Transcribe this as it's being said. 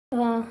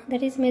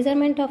that is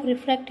measurement of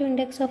refractive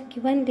index of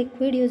given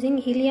liquid using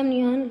helium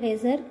neon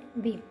laser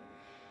beam.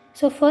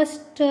 So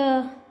first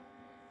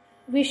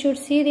we should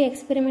see the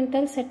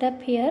experimental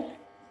setup here.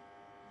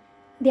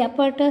 The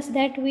apparatus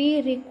that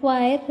we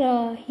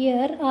require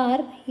here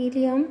are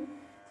helium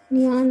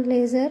neon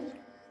laser.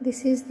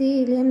 This is the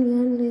helium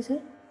neon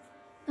laser,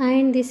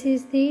 and this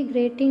is the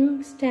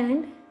grating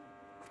stand,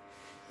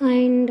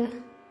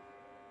 and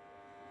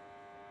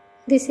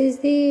this is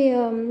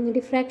the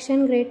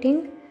diffraction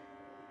grating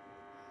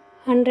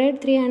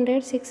 100,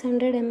 300,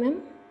 600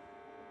 mm,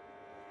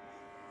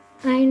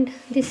 and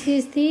this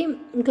is the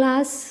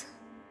glass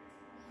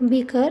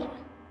beaker.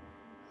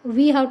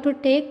 We have to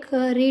take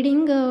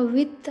reading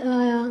with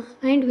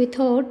and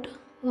without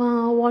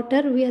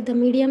water. The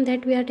medium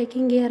that we are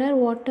taking here are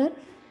water,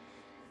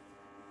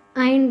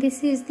 and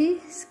this is the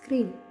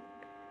screen.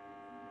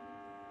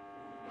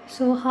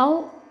 So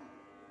how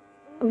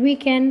we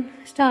can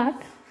start?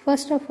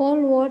 First of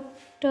all, what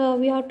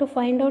we have to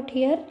find out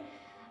here,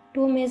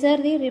 to measure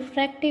the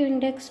refractive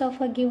index of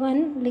a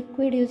given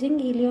liquid using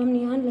helium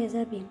neon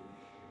laser beam.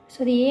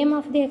 So the aim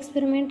of the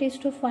experiment is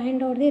to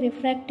find out the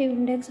refractive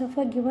index of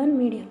a given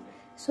medium.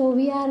 So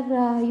we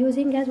are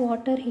using as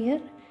water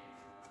here.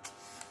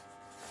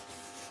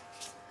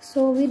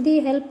 So with the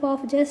help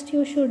of just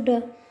you should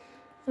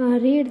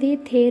read the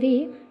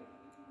theory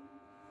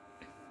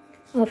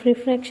of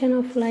refraction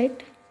of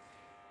light.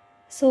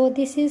 So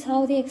this is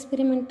how the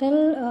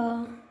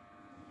experimental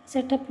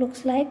setup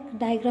looks like.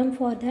 Diagram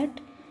for that: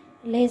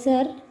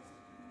 laser,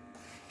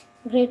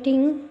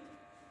 grating,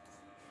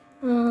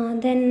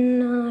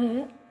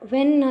 then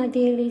when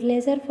the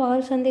laser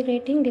falls on the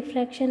grating,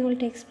 diffraction will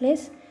take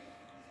place.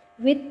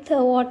 With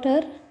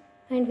water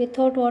and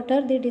without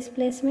water, the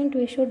displacement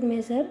we should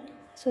measure.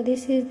 So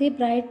this is the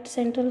bright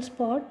central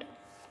spot.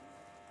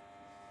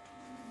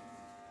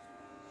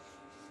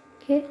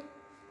 Okay.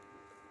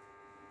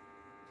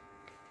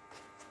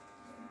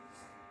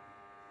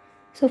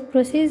 So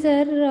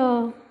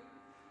procedure,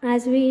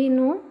 as we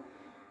know,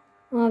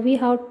 we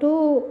have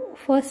to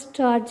first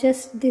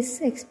adjust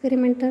this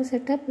experimental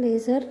setup: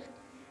 laser,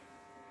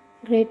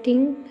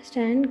 grating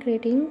stand,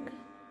 grating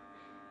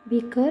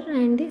beaker,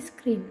 and the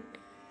screen.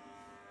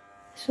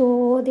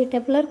 So the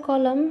tabular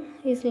column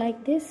is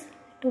like this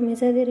to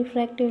measure the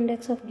refractive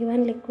index of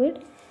given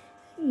liquid.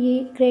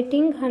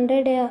 Grating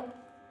 100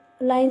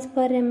 lines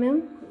per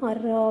mm,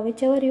 or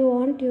whichever you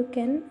want, you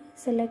can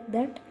select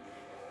that.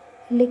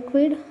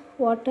 Liquid,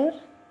 water,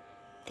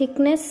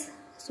 thickness.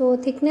 So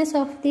thickness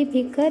of the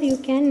beaker you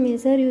can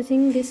measure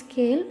using this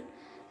scale.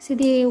 See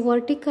the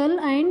vertical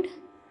and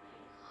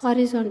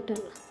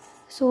horizontal.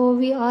 So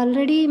we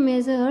already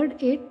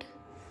measured it.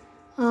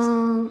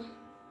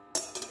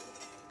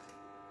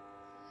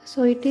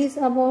 So it is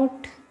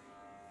about,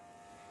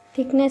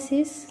 thickness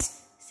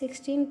is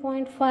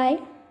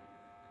 16.5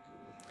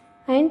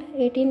 and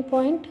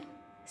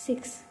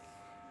 18.6,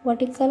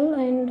 vertical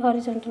and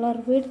horizontal, or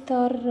width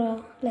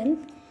or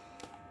length.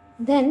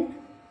 Then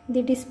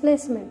the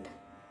displacement.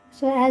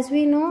 So as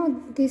we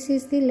know, this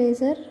is the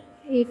laser.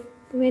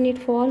 When it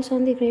falls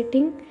on the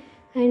grating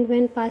and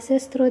when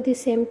passes through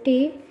this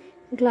empty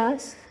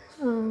glass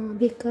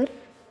beaker,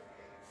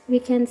 we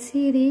can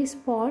see the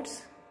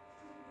spots.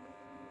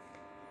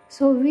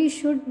 So we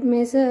should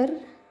measure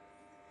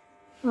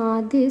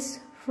this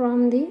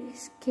from the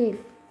scale.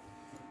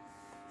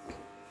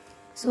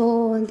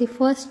 So the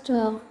first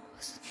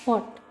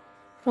spot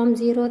from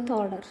 0th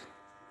order.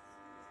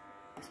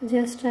 So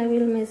just I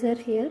will measure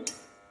here.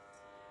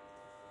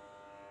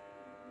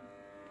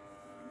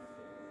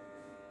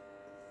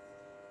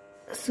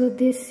 So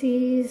this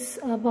is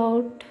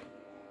about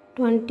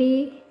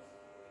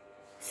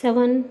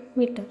 27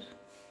 meter.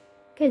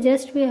 Okay,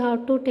 just we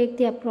have to take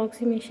the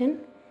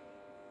approximation.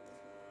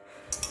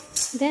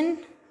 Then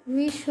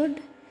we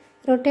should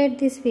rotate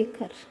this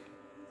beaker.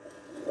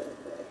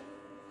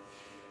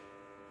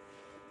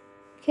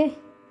 Okay.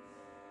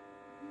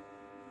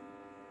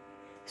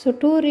 So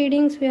 2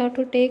 readings we have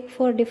to take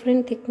for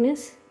different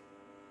thickness.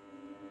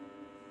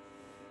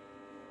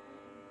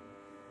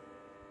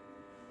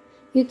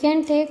 You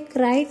can take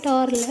right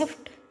or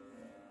left.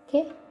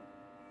 Okay.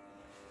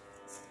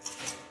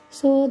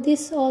 So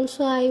this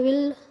also I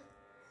will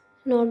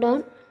note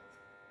down.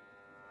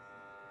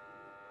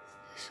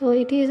 So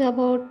it is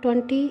about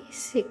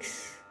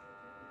 26.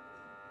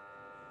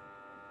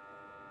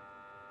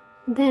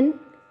 Then,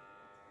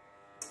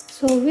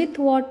 so with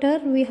water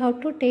we have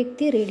to take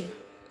the reading.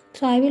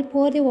 So I will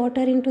pour the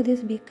water into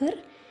this beaker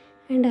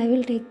and I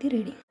will take the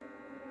reading.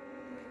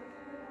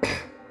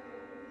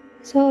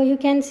 So you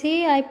can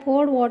see I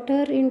poured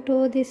water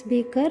into this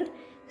beaker.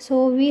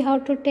 So we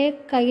have to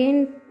take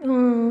again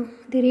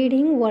the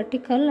reading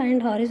vertical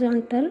and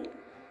horizontal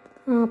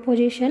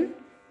position.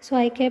 So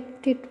I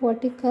kept it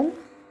vertical.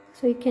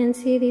 So you can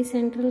see the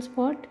central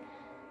spot.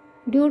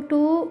 Due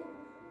to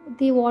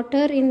the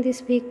water in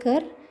this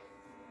beaker,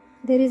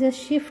 there is a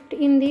shift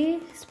in the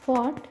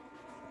spot,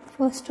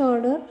 first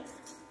order,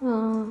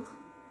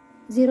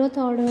 0th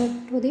order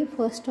to the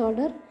first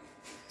order.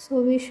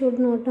 So we should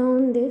note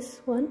down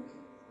this one.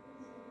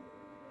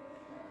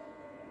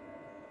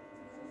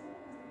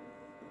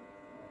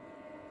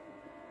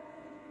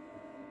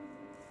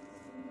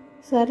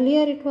 So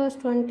earlier it was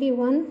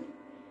 21.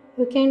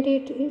 You can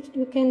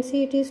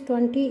see it is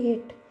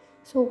 28.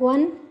 So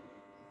 1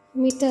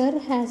 meter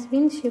has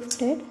been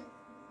shifted.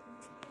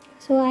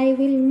 So I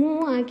will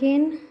move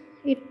again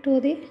it to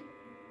the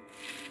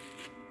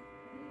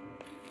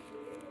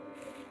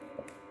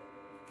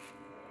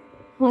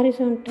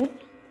horizontal.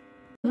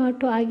 You have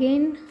to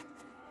again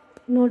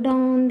note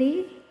down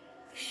the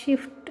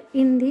shift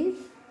in the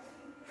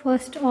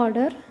first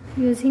order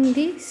using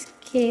the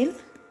scale.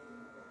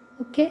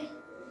 Okay.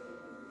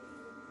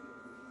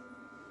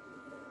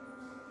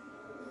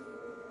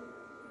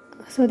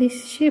 So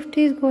this shift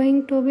is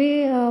going to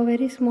be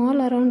very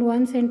small, around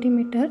 1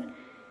 centimeter.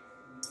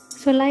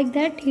 So like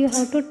that you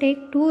have to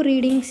take 2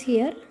 readings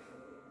here.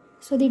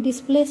 So the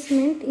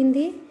displacement in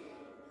the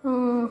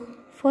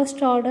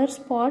first order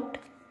spot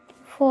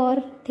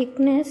for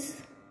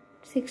thickness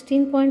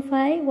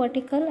 16.5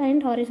 vertical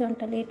and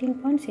horizontal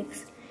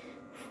 18.6.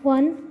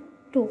 1,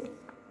 2.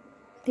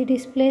 The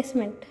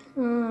displacement.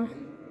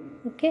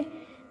 Okay.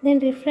 Then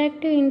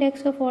refractive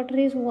index of water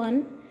is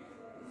 1.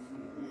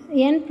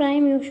 N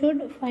prime you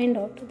should find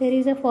out. There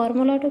is a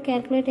formula to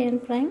calculate N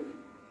prime.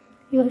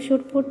 You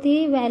should put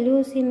the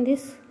values in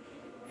this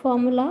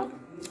formula.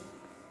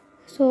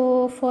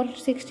 So for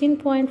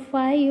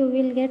 16.5 you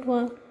will get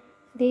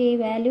the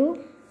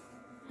value,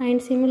 and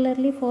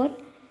similarly for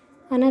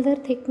another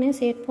thickness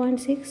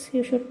 8.6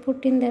 you should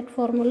put in that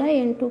formula.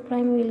 N2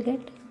 prime you will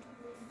get.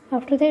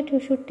 After that you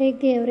should take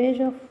the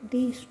average of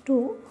these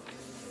two.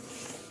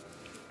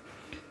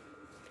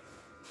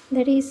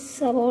 That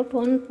is about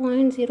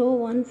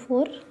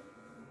 1.014.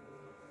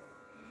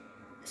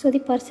 So the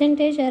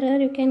percentage error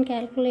you can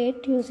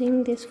calculate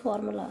using this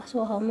formula.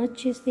 So how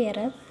much is the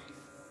error?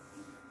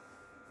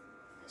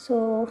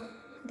 So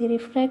the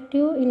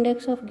refractive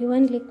index of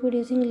given liquid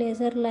using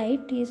laser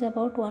light is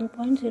about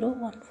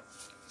 1.014.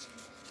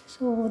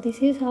 So this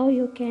is how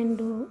you can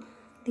do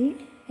the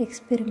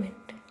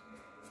experiment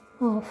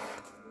of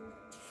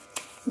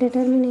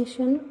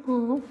determination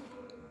of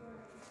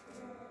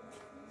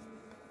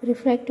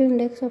refractive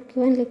index of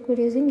given liquid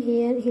using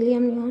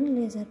helium neon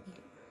laser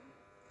beam.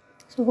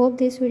 So hope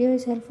this video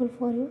is helpful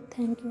for you.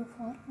 Thank you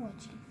for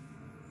watching.